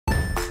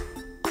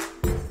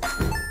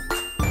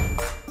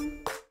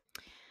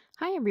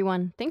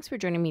everyone, thanks for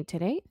joining me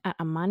today at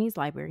Amani's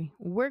Library.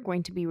 We're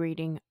going to be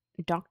reading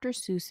Dr.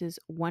 Seuss's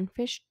One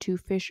Fish, Two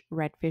Fish,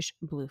 Red Fish,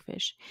 Blue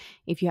Fish.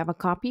 If you have a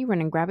copy, run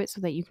and grab it so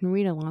that you can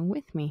read along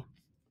with me.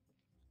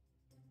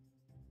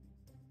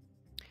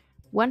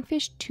 One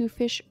Fish, Two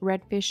Fish,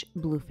 Red Fish,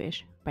 Blue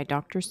Fish by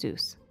Dr.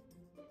 Seuss.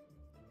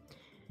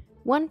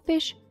 One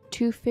fish,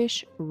 two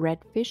fish, red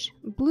fish,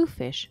 blue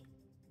fish.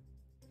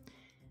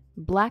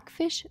 Black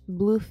fish,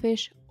 blue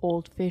fish,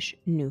 old fish,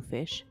 new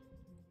fish.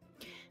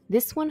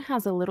 This one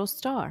has a little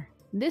star.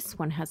 This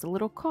one has a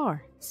little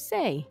car.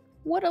 Say,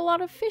 what a lot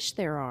of fish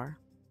there are.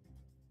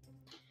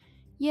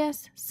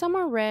 Yes, some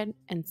are red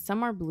and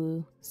some are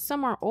blue.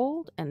 Some are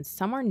old and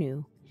some are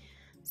new.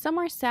 Some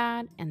are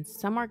sad and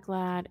some are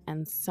glad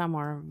and some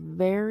are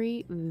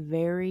very,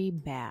 very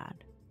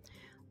bad.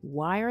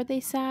 Why are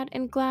they sad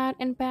and glad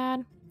and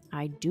bad?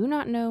 I do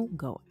not know.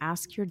 Go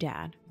ask your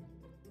dad.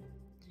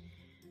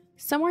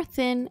 Some are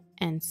thin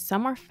and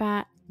some are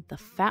fat. The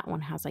fat one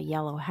has a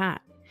yellow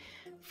hat.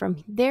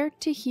 From there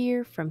to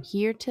here, from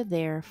here to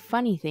there,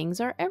 funny things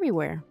are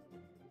everywhere.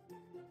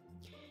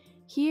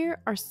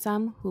 Here are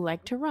some who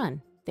like to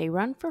run. They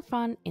run for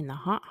fun in the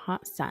hot,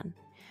 hot sun.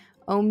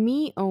 Oh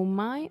me, oh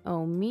my,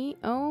 oh me,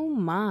 oh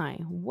my,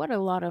 what a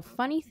lot of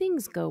funny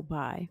things go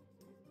by.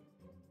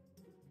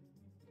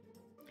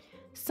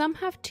 Some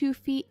have 2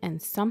 feet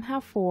and some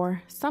have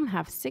 4. Some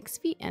have 6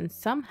 feet and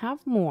some have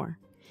more.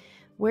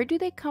 Where do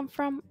they come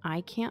from? I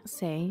can't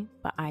say,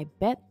 but I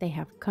bet they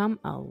have come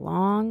a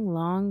long,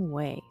 long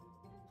way.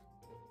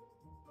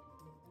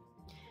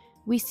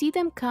 We see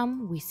them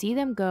come, we see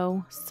them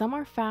go. Some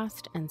are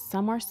fast and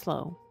some are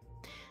slow.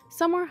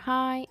 Some are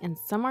high and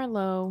some are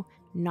low.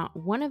 Not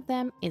one of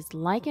them is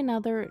like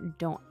another.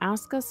 Don't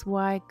ask us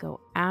why, go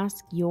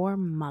ask your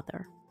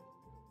mother.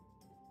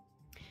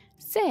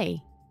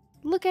 Say,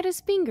 look at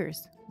his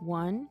fingers.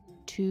 1,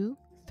 2,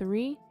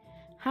 3.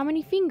 How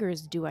many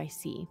fingers do I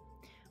see?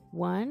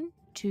 1,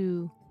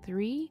 2,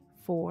 3,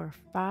 4,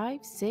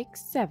 5,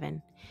 6,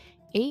 7,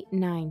 8,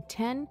 9,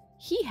 10.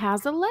 He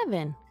has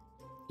 11.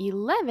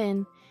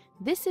 11?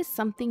 This is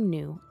something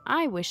new.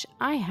 I wish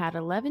I had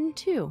 11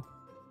 too.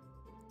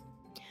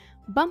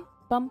 Bump,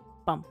 bump,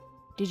 bump.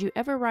 Did you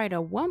ever ride a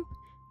wump?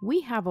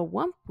 We have a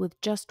wump with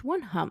just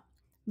one hump.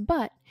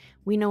 But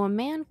we know a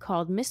man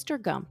called Mr.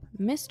 Gump.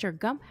 Mr.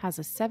 Gump has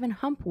a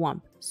 7-hump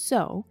wump.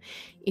 So,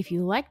 if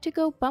you like to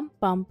go bump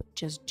bump,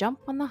 just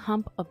jump on the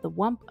hump of the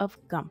wump of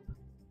Gump.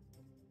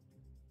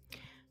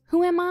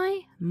 Who am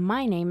I?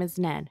 My name is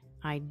Ned.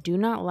 I do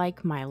not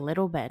like my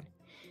little bed.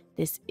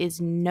 This is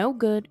no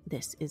good.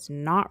 This is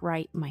not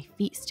right. My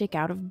feet stick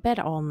out of bed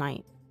all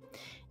night.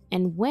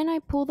 And when I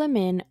pull them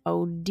in,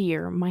 oh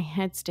dear, my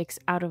head sticks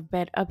out of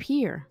bed up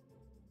here.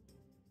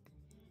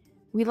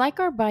 We like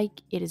our bike,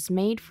 it is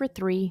made for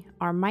 3.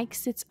 Our Mike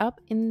sits up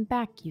in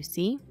back, you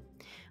see.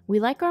 We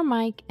like our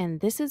Mike, and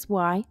this is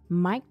why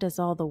Mike does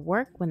all the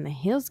work when the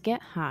hills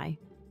get high.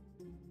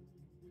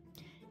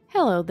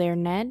 Hello there,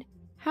 Ned.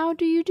 How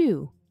do you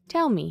do?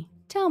 Tell me,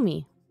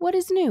 what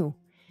is new?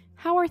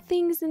 How are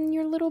things in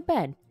your little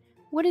bed?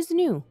 What is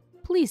new?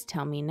 Please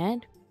tell me,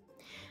 Ned.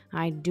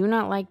 I do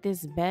not like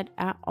this bed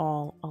at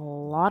all. A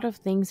lot of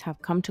things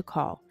have come to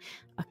call.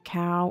 A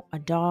cow, a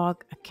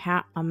dog, a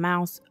cat, a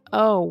mouse.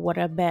 Oh, what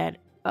a bed.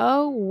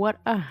 Oh, what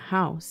a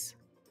house.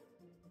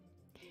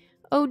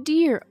 Oh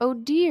dear,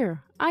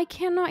 I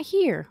cannot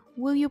hear.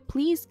 Will you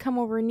please come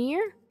over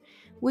near?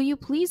 Will you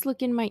please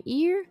look in my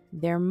ear?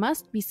 There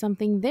must be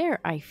something there,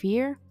 I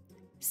fear.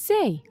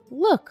 Say,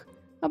 look,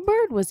 a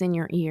bird was in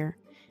your ear.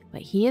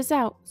 But he is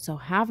out, so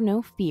have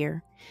no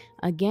fear.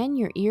 Again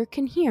your ear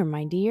can hear,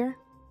 my dear.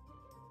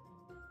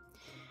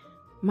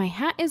 My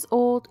hat is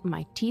old,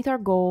 my teeth are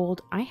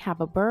gold. I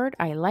have a bird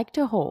I like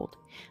to hold.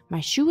 My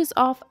shoe is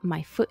off,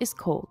 my foot is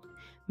cold.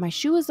 My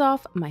shoe is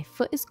off, my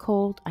foot is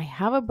cold. I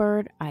have a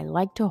bird I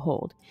like to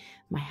hold.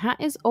 My hat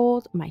is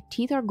old, my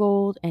teeth are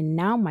gold, and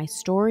now my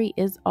story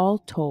is all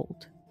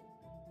told.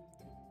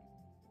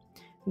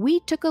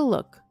 We took a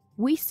look.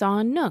 We saw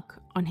a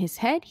nook. On his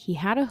head he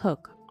had a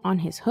hook. On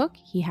his hook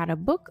he had a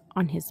book.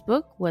 On his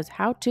book was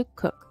how to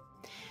cook.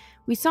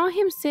 We saw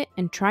him sit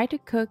and try to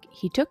cook.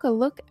 He took a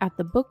look at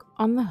the book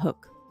on the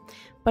hook.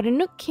 But a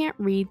nook can't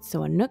read,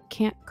 so a nook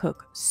can't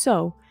cook.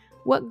 So,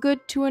 what good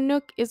to a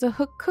nook is a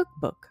hook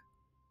cookbook?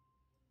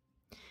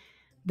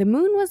 The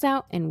moon was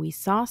out and we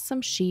saw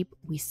some sheep.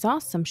 We saw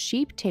some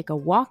sheep take a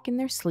walk in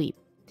their sleep.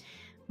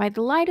 By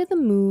the light of the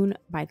moon,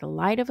 by the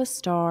light of a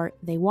star,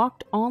 they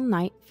walked all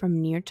night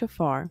from near to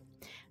far.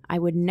 I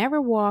would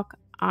never walk,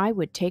 I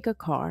would take a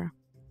car.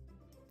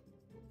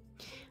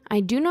 I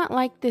do not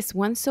like this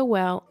one so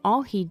well.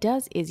 All he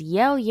does is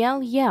yell,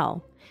 yell,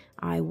 yell.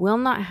 I will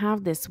not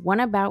have this one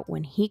about.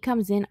 When he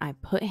comes in, I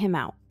put him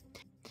out.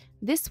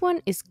 This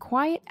one is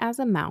quiet as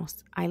a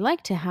mouse. I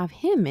like to have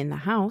him in the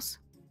house.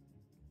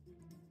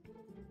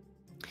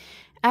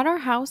 At our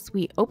house,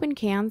 we open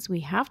cans. We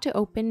have to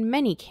open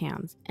many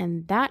cans.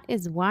 And that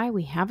is why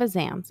we have a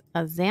Zans.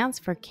 A Zans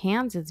for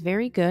cans is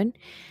very good.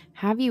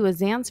 Have you a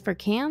Zans for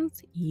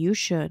cans? You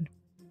should.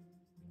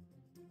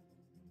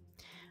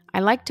 I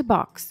like to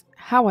box.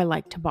 how I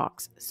like to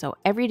box. So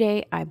every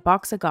day I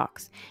box a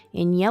gawks.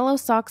 In yellow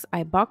socks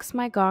I box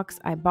my gawks.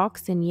 I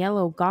box in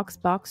yellow gawks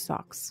box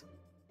socks.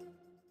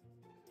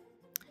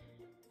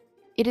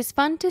 It is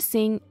fun to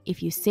sing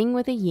if you sing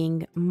with a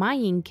ying. My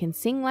ying can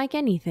sing like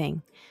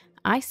anything.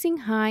 I sing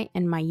high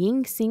and my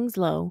ying sings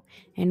low,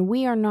 and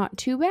we are not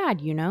too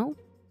bad, you know.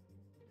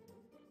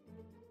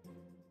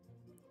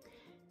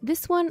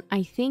 This one,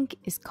 I think,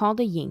 is called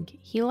a yink.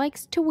 He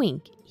likes to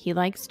wink. He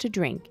likes to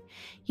drink.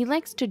 He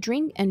likes to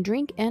drink and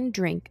drink and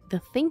drink. The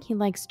thing he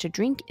likes to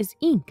drink is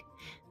ink.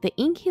 The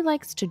ink he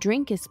likes to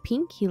drink is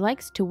pink. He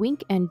likes to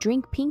wink and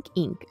drink pink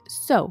ink.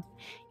 So,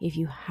 if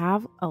you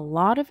have a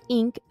lot of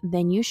ink,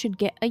 then you should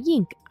get a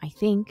yink, I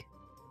think.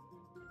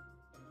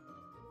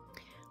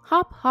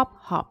 Hop, hop,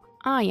 hop.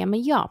 I am a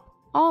yop.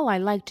 All I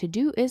like to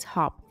do is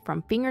hop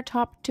from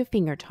fingertop to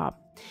fingertop.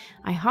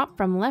 I hop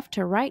from left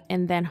to right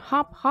and then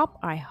hop, hop,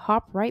 I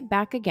hop right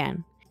back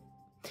again.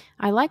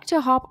 I like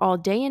to hop all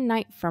day and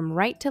night from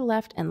right to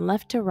left and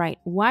left to right.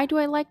 Why do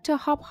I like to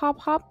hop, hop,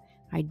 hop?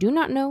 I do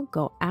not know.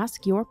 Go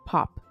ask your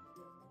pop.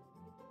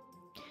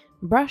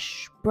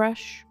 Brush,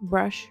 brush,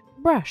 brush,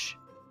 brush.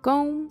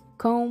 Comb,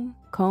 comb,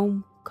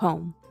 comb,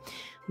 comb.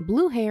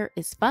 Blue hair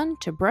is fun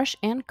to brush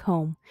and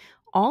comb.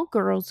 All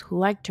girls who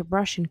like to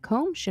brush and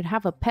comb should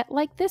have a pet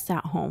like this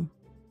at home.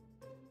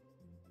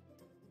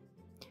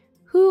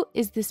 Who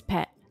is this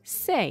pet?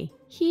 Say,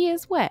 he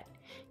is wet.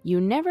 You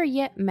never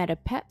yet met a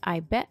pet, I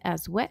bet,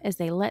 as wet as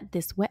they let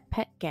this wet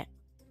pet get.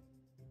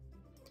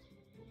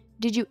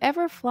 Did you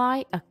ever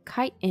fly a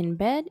kite in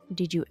bed?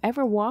 Did you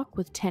ever walk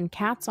with 10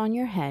 cats on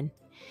your head?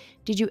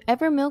 Did you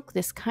ever milk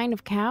this kind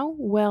of cow?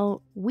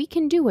 Well, we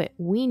can do it.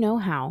 We know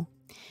how.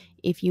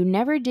 If you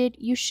never did,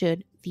 you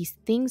should. These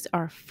things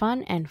are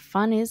fun and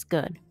fun is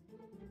good.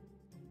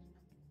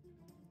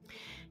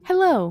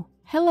 Hello,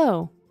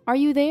 hello, are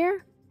you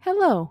there?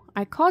 Hello,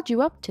 I called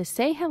you up to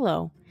say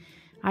hello.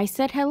 I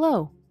said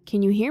hello.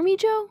 Can you hear me,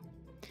 Joe?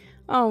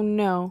 Oh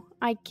no,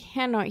 I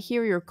cannot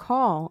hear your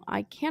call.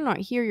 I cannot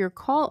hear your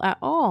call at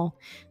all.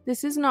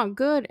 This is not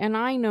good, and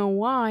I know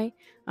why.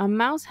 A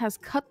mouse has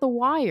cut the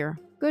wire.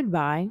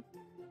 Goodbye.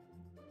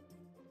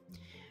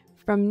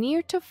 From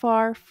near to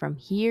far, from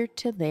here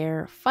to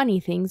there, funny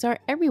things are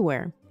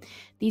everywhere.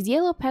 These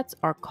yellow pets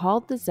are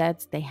called the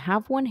Zeds. They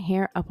have one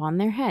hair upon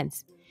their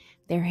heads.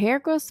 Their hair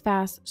grows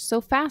fast,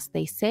 so fast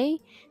they say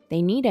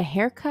they need a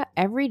haircut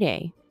every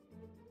day.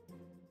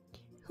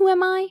 Who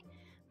am I?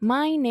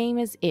 My name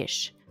is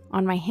Ish.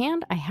 On my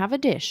hand I have a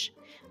dish.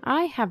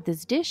 I have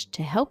this dish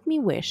to help me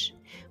wish.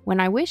 When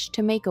I wish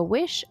to make a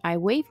wish, I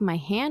wave my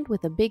hand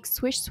with a big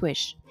swish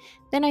swish.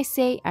 Then I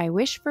say I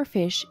wish for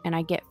fish, and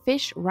I get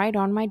fish right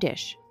on my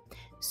dish.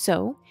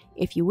 So,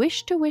 if you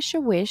wish to wish a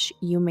wish,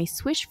 you may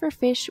swish for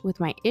fish with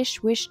my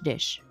Ish wish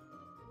dish.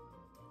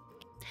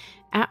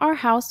 At our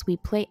house we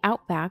play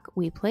out back.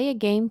 We play a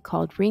game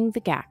called Ring the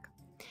Gack.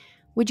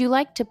 Would you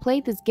like to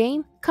play this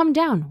game? Come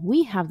down,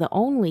 we have the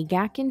only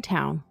gack in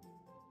town.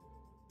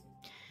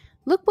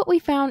 Look what we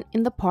found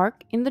in the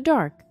park in the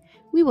dark.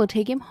 We will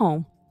take him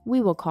home.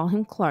 We will call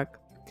him Clark.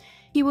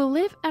 He will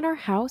live at our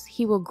house.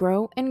 He will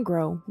grow and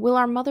grow. Will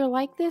our mother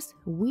like this?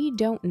 We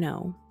don't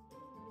know.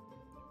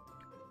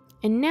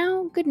 And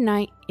now, good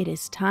night. It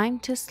is time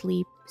to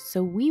sleep.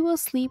 So we will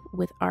sleep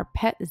with our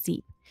pet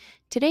Zeep.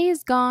 Today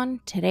is gone.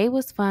 Today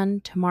was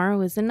fun.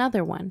 Tomorrow is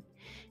another one.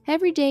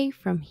 Every day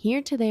from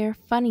here to there,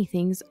 funny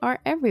things are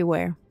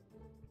everywhere.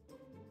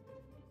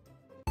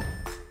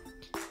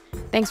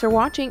 Thanks for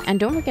watching, and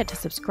don't forget to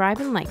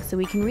subscribe and like so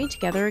we can read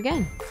together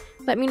again.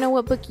 Let me know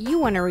what book you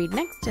want to read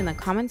next in the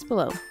comments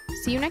below.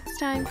 See you next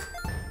time!